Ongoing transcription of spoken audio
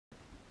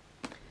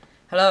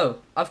Hello,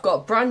 I've got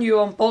a brand new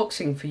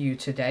unboxing for you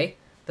today,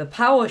 the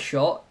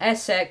PowerShot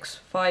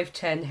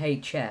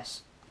SX510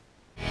 HS.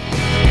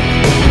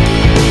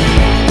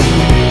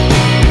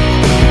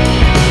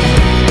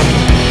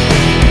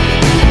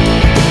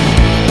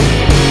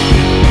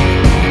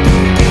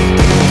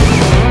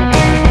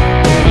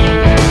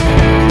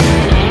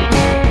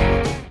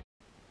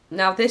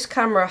 Now this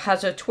camera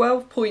has a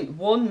 12.1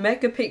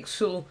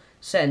 megapixel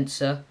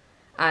sensor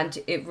and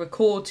it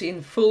records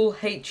in full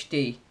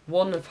HD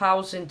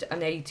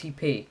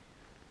 1080p.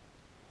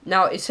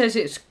 Now it says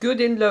it's good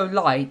in low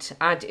light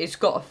and it's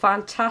got a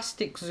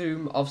fantastic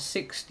zoom of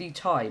 60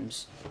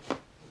 times.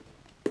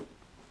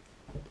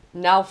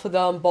 Now for the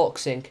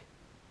unboxing.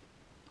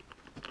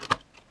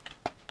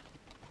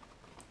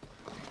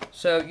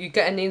 So you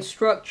get an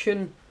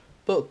instruction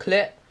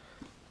booklet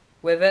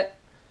with it.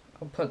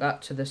 I'll put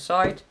that to the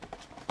side.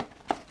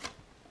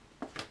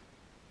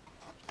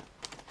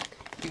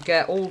 You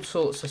get all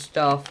sorts of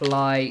stuff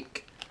like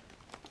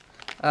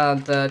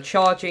the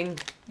charging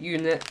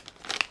unit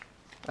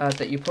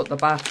that you put the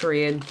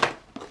battery in.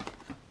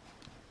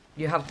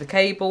 You have the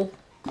cable,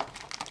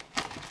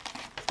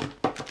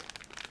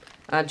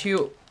 and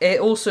it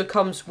also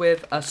comes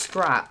with a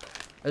strap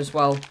as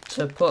well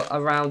to put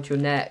around your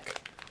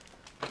neck.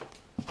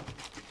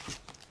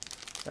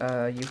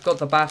 You've got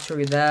the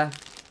battery there.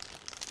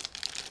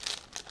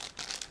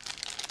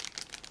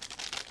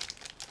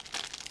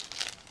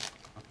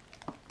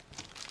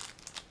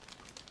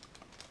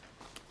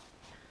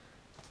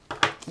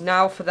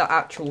 Now for the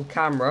actual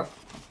camera.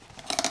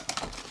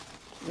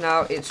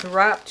 Now it's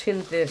wrapped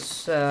in this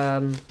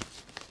sort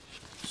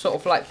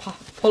of like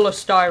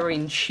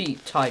polystyrene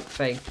sheet type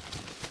thing.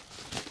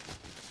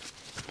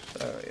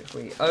 So if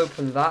we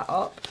open that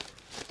up.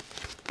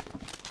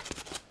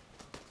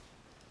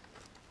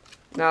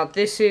 Now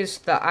this is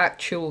the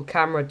actual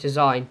camera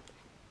design.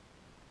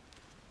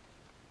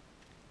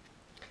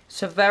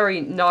 It's a very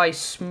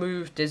nice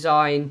smooth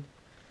design,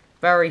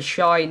 very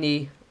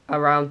shiny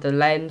around the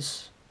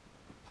lens.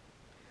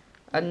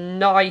 A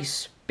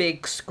nice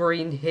big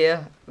screen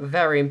here,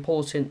 very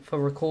important for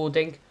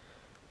recording.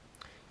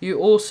 You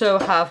also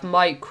have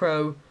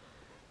micro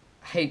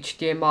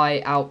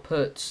HDMI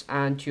outputs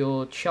and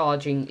your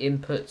charging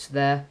inputs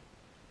there.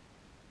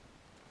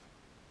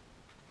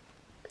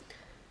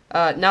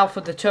 Now for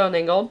the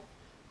turning on.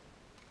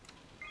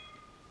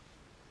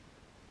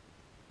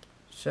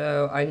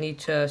 So I need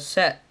to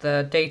set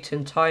the date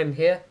and time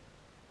here.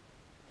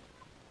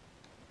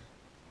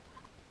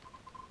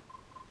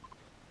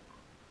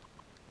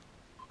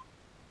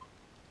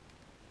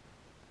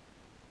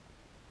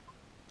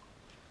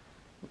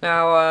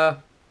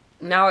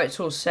 Now it's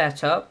all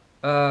set up,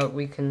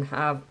 we can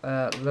have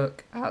a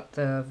look at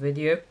the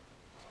video.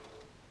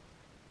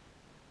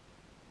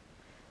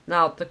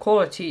 Now the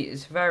quality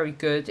is very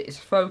good. It's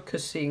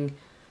focusing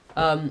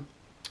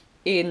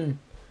in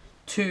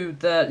to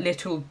the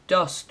little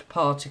dust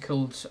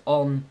particles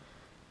on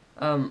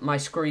my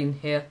screen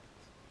here.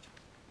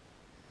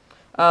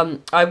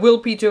 I will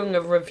be doing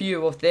a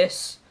review of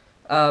this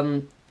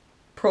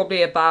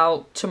probably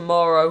about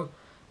tomorrow.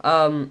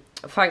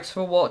 Thanks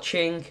for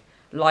watching,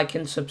 like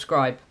and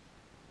subscribe.